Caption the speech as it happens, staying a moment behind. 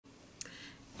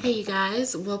Hey you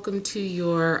guys, welcome to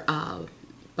your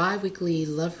bi-weekly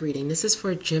love reading. This is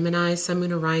for Gemini, Sun,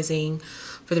 Moon, and Rising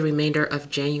for the remainder of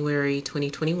January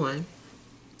 2021.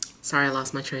 Sorry, I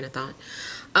lost my train of thought.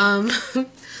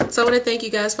 So I want to thank you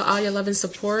guys for all your love and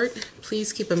support.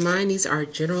 Please keep in mind these are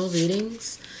general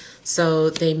readings,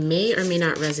 so they may or may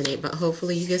not resonate, but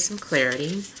hopefully you get some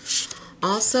clarity.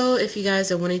 Also, if you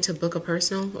guys are wanting to book a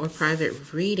personal or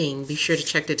private reading, be sure to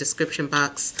check the description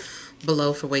box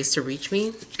below for ways to reach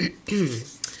me.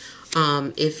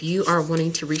 If you are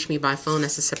wanting to reach me by phone,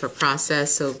 that's a separate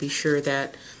process, so be sure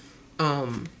that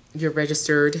you're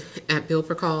registered at Bill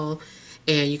Per Call,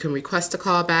 and you can request a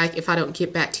call back. If I don't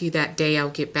get back to you that day, I'll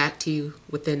get back to you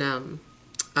within a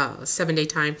 7-day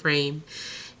time frame.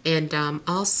 And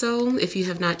also, if you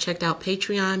have not checked out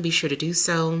Patreon, be sure to do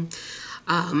so.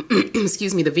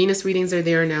 Excuse me, the Venus readings are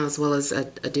there now, as well as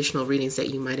additional readings that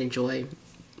you might enjoy.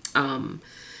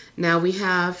 Now we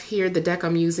have here, the deck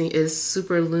I'm using is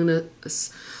Super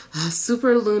Lunaris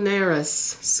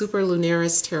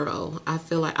Tarot. I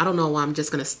feel like, I don't know why I'm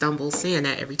just going to stumble saying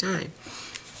that every time.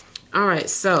 All right,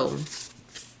 so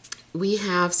we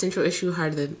have central issue,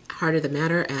 heart of the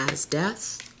matter as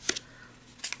death.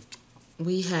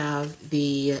 We have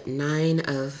the Nine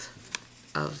of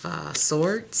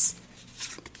Swords,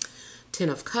 Ten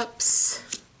of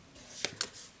Cups,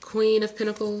 Queen of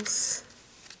Pentacles,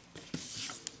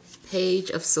 Page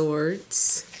of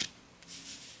Swords.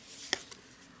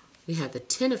 We have the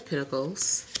Ten of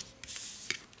Pentacles,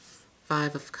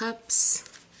 Five of Cups,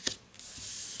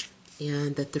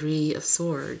 and the Three of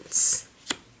Swords.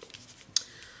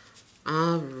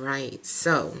 All right,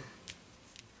 so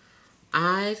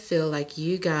I feel like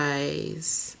you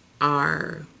guys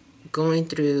are going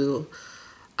through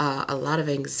a lot of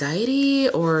anxiety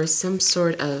or some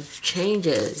sort of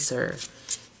changes or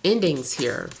endings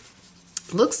here.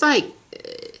 Looks like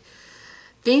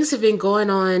things have been going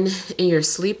on in your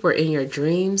sleep or in your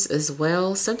dreams as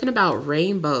well. Something about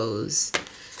rainbows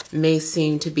may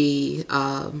seem to be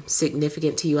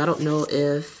significant to you. I don't know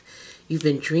if you've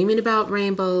been dreaming about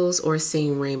rainbows or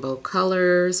seeing rainbow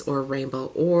colors or rainbow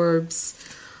orbs.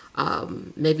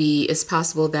 Maybe it's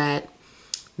possible that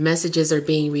messages are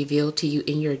being revealed to you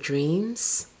in your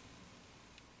dreams.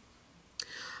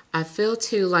 I feel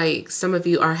too like some of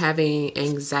you are having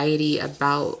anxiety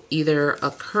about either a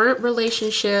current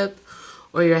relationship,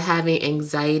 or you're having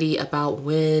anxiety about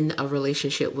when a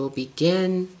relationship will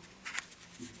begin.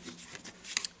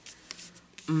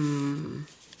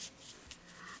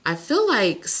 I feel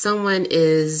like someone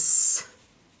is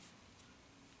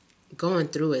going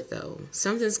through it though.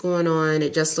 Something's going on.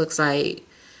 It just looks like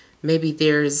maybe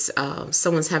there's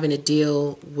someone's having to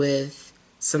deal with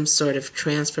some sort of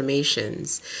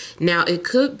transformations. Now, it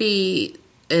could be,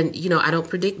 and you know, I don't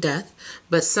predict death,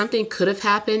 but something could have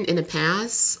happened in the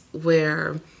past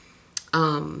where,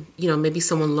 you know, maybe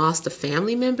someone lost a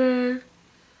family member,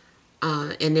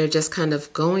 and they're just kind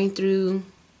of going through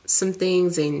some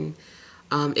things, and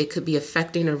it could be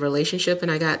affecting a relationship.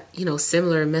 And I got, you know,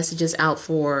 similar messages out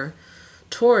for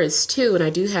Taurus too, and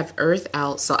I do have Earth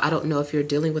out, so I don't know if you're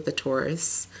dealing with a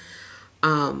Taurus.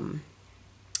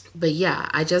 But yeah,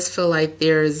 I just feel like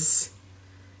there's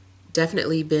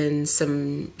definitely been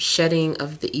some shedding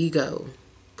of the ego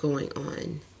going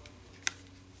on.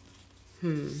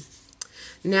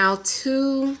 Now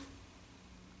too,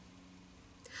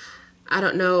 I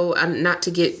don't know, not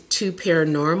to get too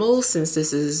paranormal since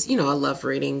this is, you know, a love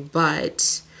reading,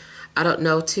 but I don't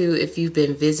know too if you've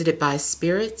been visited by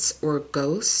spirits or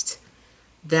ghosts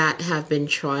that have been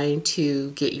trying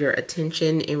to get your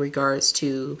attention in regards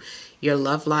to your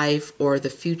love life or the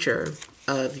future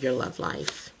of your love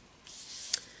life.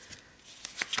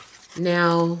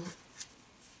 Now,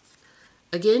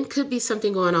 again, could be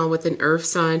something going on with an earth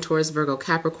sign, Taurus, Virgo,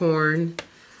 Capricorn,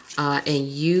 and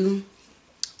you,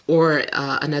 or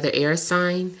another air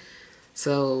sign.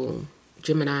 So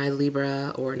Gemini,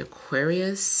 Libra, or an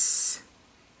Aquarius.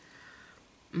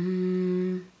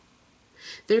 There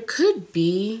could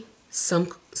be some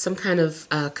kind of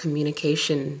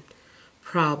communication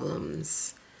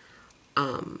problems,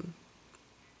 or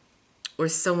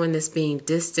someone that's being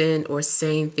distant or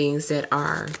saying things that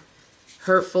are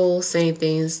hurtful, saying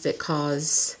things that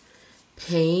cause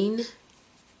pain.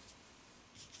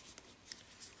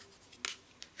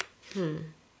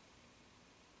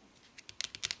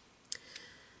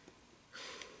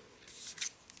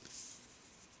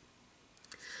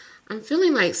 I'm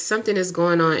feeling like something is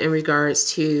going on in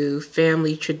regards to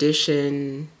family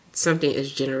tradition. Something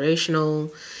is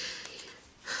generational.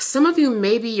 Some of you,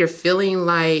 maybe you're feeling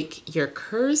like you're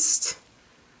cursed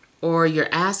Or you're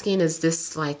asking, is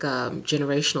this like a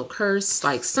generational curse?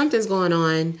 Like something's going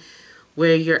on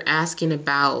where you're asking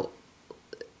about,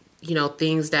 you know,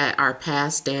 things that are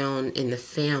passed down in the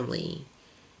family.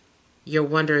 You're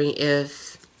wondering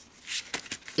if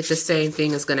the same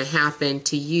thing is going to happen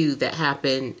to you that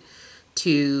happened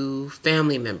to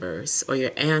family members or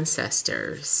your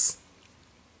ancestors.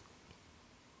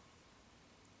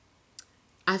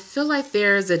 I feel like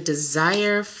there's a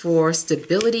desire for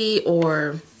stability,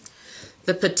 or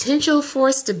the potential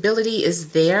for stability is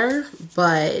there,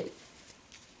 but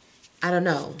I don't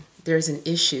know. There's an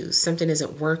issue. Something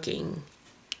isn't working.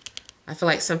 I feel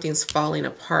like something's falling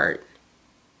apart.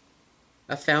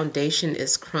 A foundation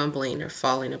is crumbling or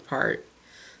falling apart.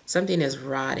 Something is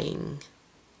rotting.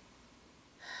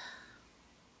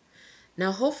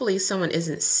 Now, hopefully someone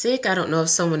isn't sick. I don't know if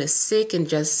someone is sick and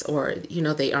just, or, you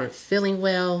know, they aren't feeling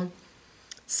well.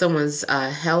 Someone's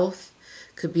health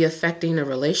could be affecting a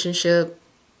relationship,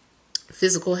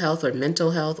 physical health or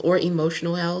mental health or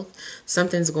emotional health.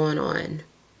 Something's going on.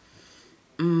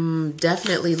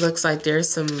 Definitely looks like there's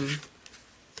some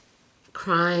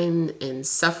crime and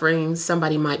suffering.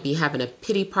 Somebody might be having a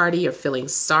pity party or feeling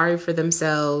sorry for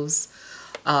themselves,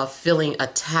 feeling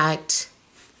attacked,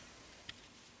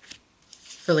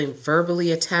 feeling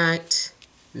verbally attacked,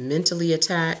 mentally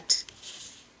attacked.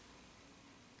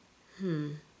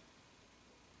 I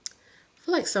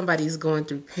feel like somebody's going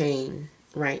through pain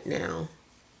right now.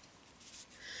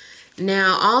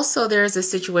 Now, also there's a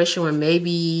situation where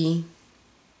maybe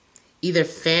either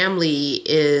family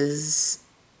is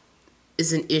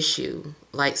an issue.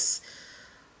 Like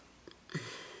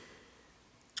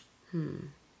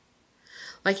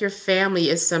your family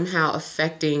is somehow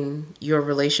affecting your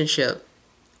relationship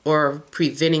or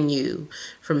preventing you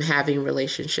from having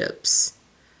relationships.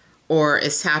 Or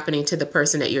it's happening to the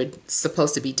person that you're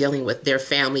supposed to be dealing with. Their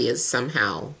family is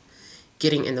somehow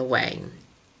getting in the way.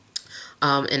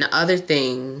 And the other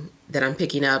thing that I'm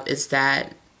picking up is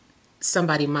that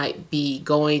somebody might be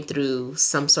going through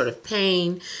some sort of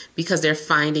pain because they're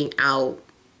finding out,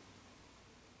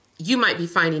 you might be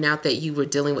finding out that you were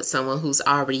dealing with someone who's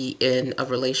already in a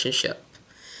relationship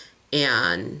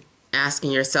and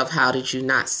asking yourself, how did you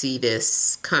not see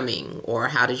this coming? Or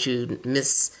how did you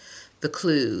miss the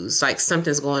clues? Like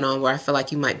something's going on where I feel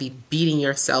like you might be beating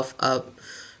yourself up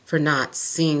for not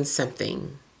seeing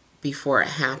something before it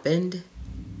happened.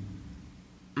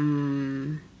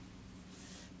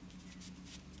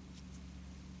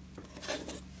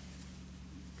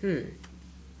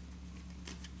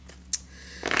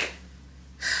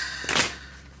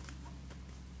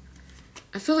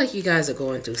 I feel like you guys are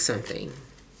going through something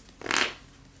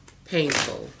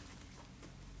painful.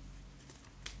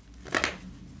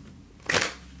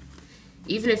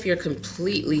 Even if you're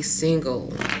completely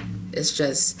single, it's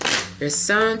just there's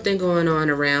something going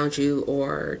on around you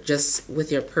or just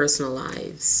with your personal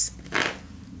lives.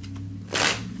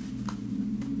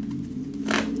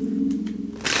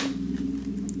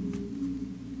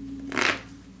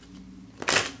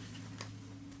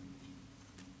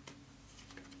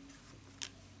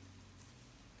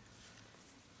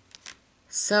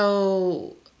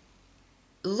 So,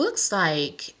 looks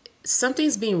like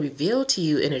something's being revealed to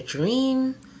you in a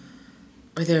dream,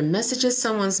 or there are messages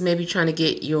someone's maybe trying to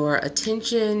get your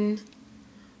attention,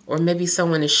 or maybe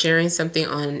someone is sharing something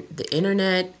on the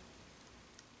internet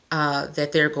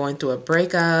that they're going through a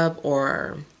breakup,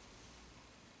 or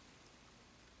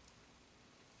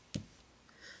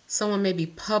someone may be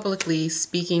publicly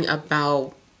speaking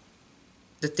about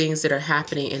the things that are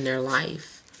happening in their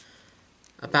life,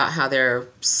 about how they're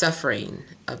suffering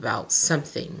about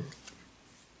something.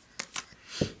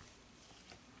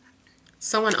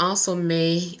 Someone also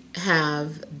may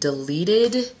have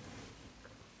deleted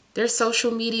their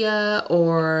social media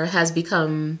or has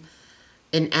become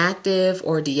inactive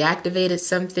or deactivated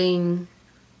something.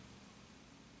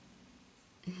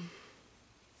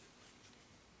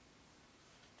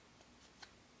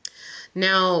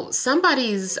 Now,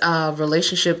 somebody's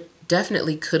relationship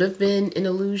definitely could have been an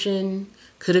illusion,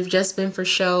 could have just been for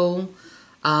show,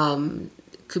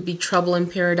 could be trouble in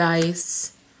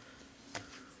paradise.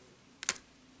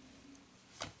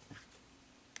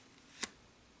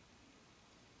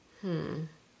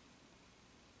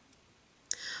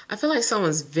 I feel like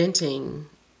someone's venting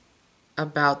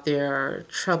about their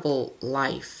troubled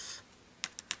life.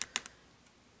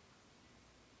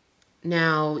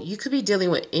 Now, you could be dealing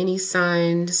with any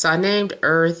sign. So I named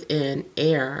earth and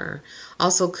air.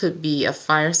 Also could be a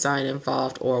fire sign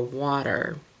involved or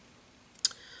water.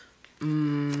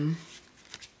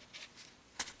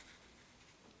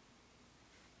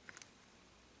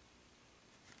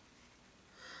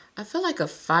 I I feel like a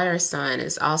fire sign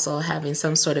is also having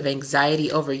some sort of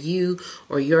anxiety over you,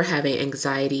 or you're having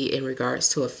anxiety in regards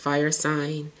to a fire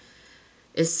sign.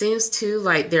 It seems too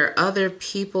like there are other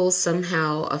people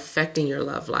somehow affecting your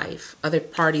love life. Other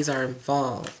parties are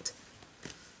involved.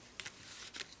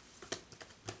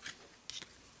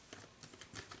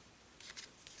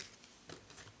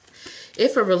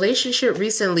 If a relationship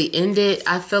recently ended,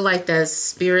 I feel like that's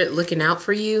spirit looking out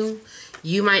for you.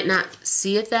 You might not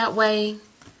see it that way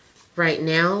right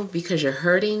now because you're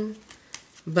hurting,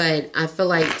 but I feel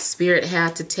like spirit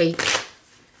had to take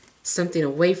something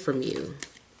away from you.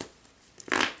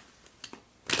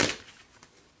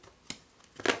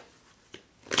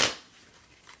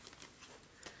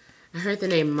 I heard the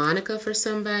name Monica for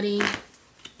somebody.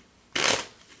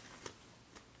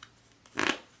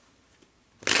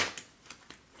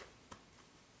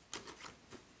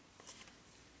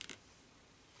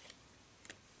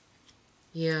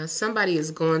 Yeah, somebody is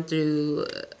going through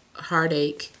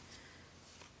heartache,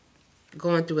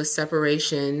 going through a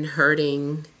separation,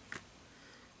 hurting.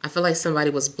 I feel like somebody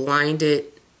was blinded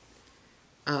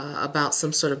about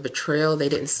some sort of betrayal. They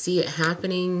didn't see it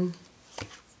happening.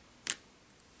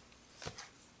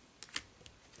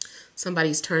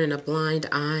 Somebody's turning a blind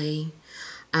eye.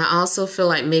 I also feel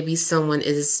like maybe someone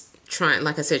is trying,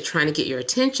 like I said, trying to get your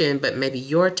attention, but maybe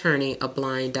you're turning a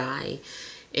blind eye.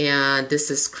 And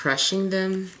this is crushing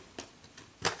them.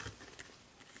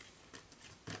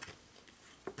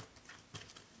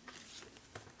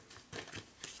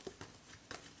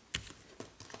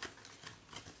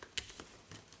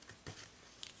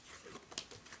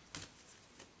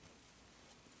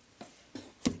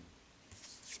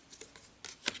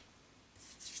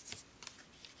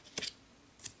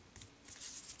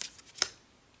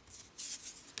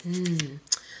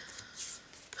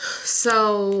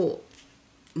 So,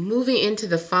 moving into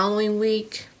the following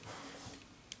week,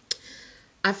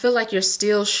 I feel like you're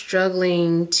still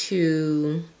struggling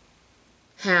to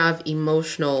have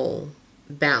emotional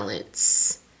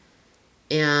balance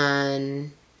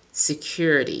and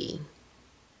security.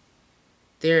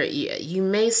 You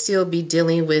may still be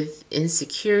dealing with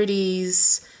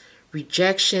insecurities,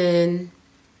 rejection,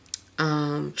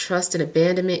 trust and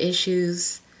abandonment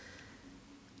issues.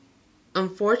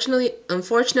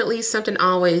 Unfortunately, something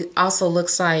always also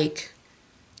looks like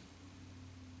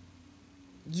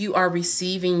you are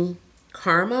receiving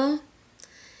karma.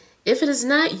 If it is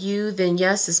not you, then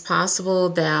yes, it's possible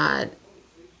that,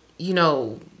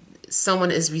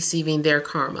 someone is receiving their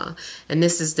karma. And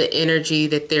this is the energy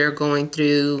that they're going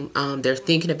through. They're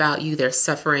thinking about you. They're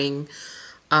suffering.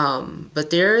 But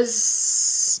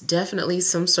there's definitely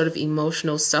some sort of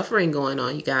emotional suffering going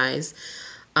on, you guys.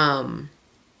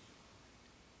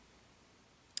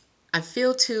 I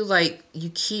feel too like you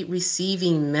keep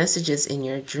receiving messages in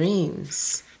your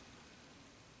dreams.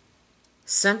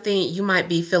 Something, you might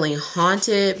be feeling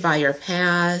haunted by your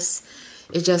past.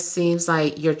 It just seems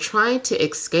like you're trying to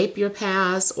escape your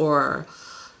past or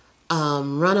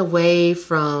run away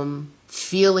from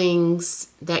feelings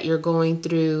that you're going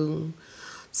through.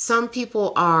 Some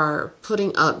people are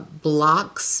putting up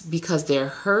blocks because they're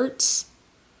hurt.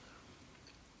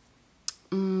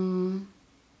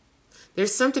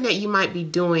 There's something that you might be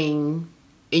doing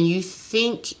and you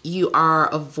think you are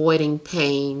avoiding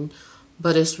pain,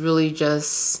 but it's really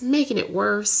just making it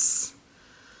worse.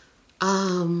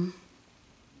 I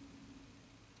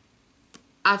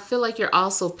feel like you're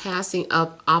also passing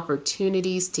up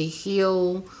opportunities to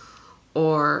heal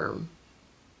or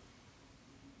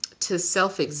to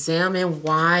self-examine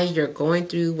why you're going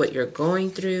through what you're going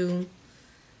through.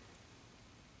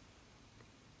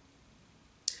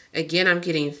 Again, I'm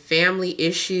getting family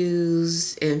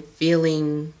issues and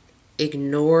feeling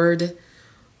ignored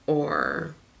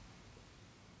or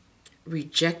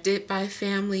rejected by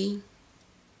family.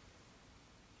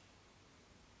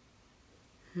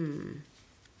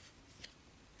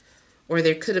 Or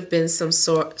there could have been some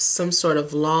sort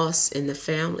of loss in the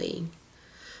family.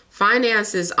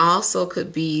 Finances also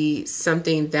could be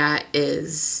something that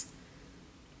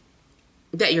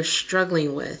you're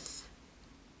struggling with.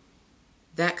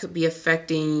 That could be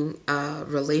affecting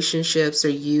relationships or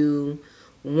you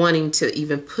wanting to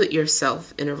even put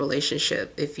yourself in a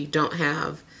relationship if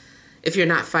you're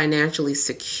not financially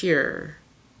secure.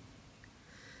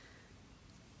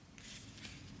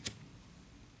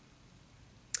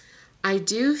 I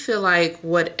do feel like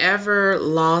whatever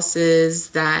losses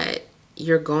that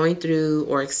you're going through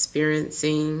or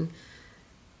experiencing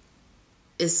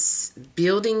is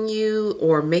building you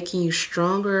or making you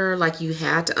stronger. Like you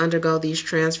had to undergo these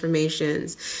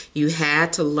transformations. You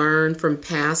had to learn from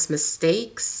past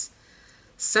mistakes.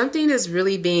 something is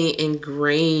really being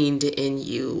ingrained in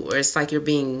you, or it's like you're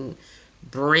being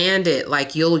branded,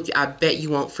 like I bet you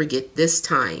won't forget this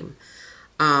time.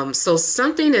 So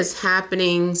something is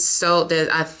happening so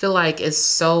that I feel like is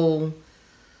so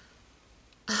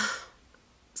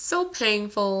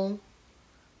painful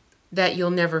that you'll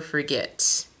never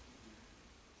forget.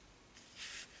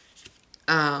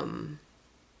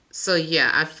 So yeah,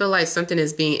 I feel like something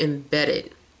is being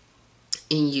embedded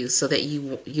in you so that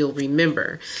you'll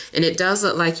remember. And it does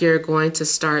look like you're going to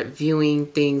start viewing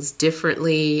things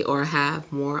differently, or have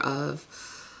more of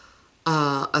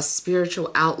a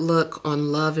spiritual outlook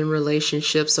on love and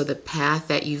relationships, or the path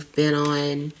that you've been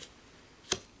on.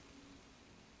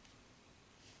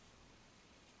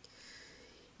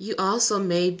 You also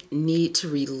may need to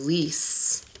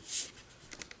release.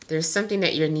 There's something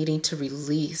that you're needing to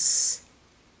release.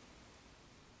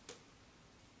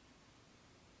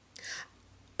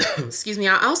 Excuse me.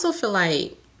 I also feel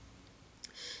like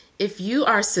if you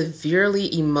are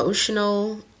severely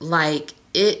emotional, like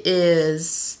it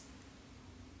is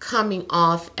coming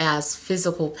off as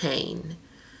physical pain.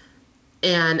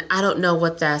 And I don't know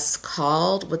what that's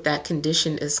called, what that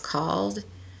condition is called,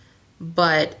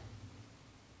 but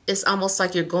it's almost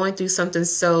like you're going through something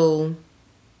so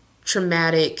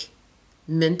traumatic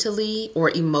mentally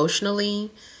or emotionally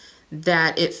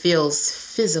that it feels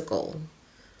physical.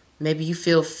 Maybe you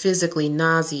feel physically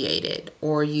nauseated,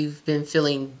 or you've been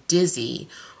feeling dizzy,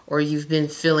 or you've been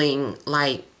feeling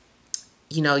like,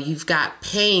 you've got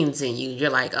pains in you.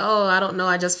 You're like, oh, I don't know.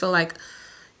 I just feel like,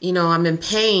 I'm in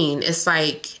pain. It's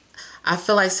like, I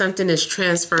feel like something is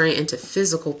transferring into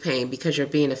physical pain because you're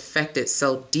being affected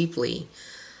so deeply.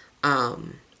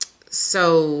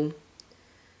 So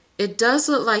it does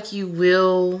look like you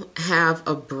will have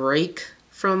a break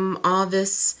from all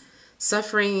this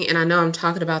suffering. And I know I'm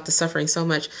talking about the suffering so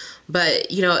much, but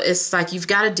it's like you've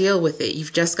got to deal with it.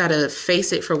 You've just got to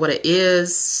face it for what it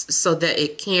is, so that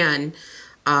it can,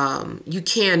 you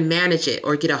can manage it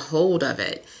or get a hold of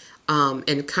it,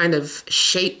 and kind of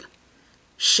shape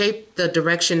the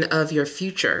direction of your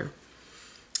future.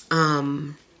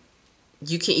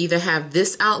 You can either have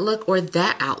this outlook or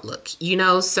that outlook,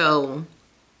 so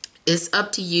it's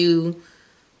up to you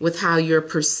with how you're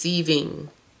perceiving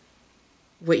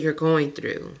what you're going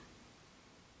through.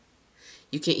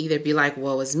 You can either be like,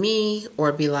 woe is me,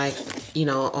 or be like,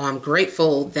 oh, I'm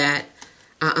grateful that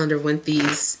I underwent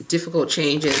these difficult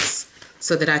changes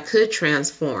so that I could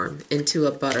transform into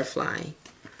a butterfly.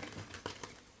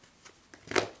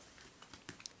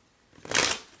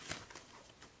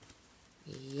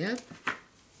 Yep.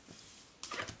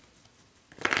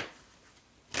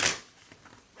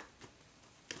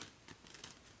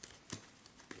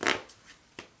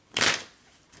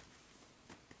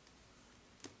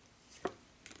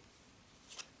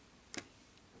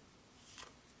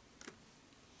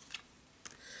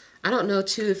 I don't know,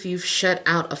 too, if you've shut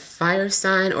out a fire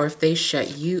sign or if they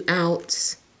shut you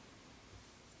out.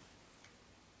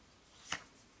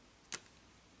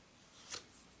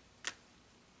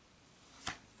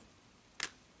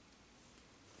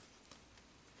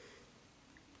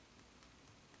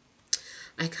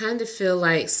 I kind of feel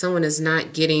like someone is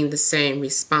not getting the same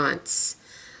response.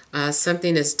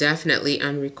 Something is definitely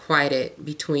unrequited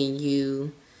between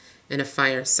you and a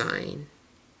fire sign.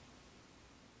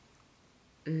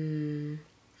 And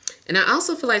I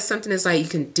also feel like something is like you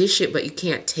can dish it, but you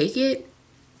can't take it.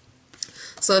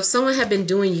 So if someone had been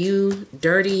doing you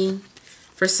dirty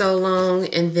for so long,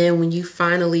 and then when you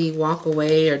finally walk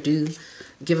away or do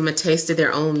give them a taste of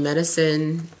their own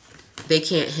medicine, they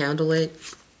can't handle it.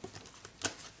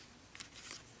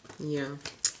 Yeah.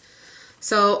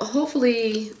 So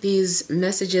hopefully these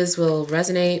messages will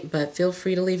resonate, but feel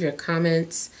free to leave your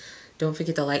comments. Don't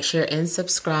forget to like, share, and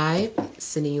subscribe.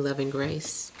 Sending you love and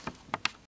grace.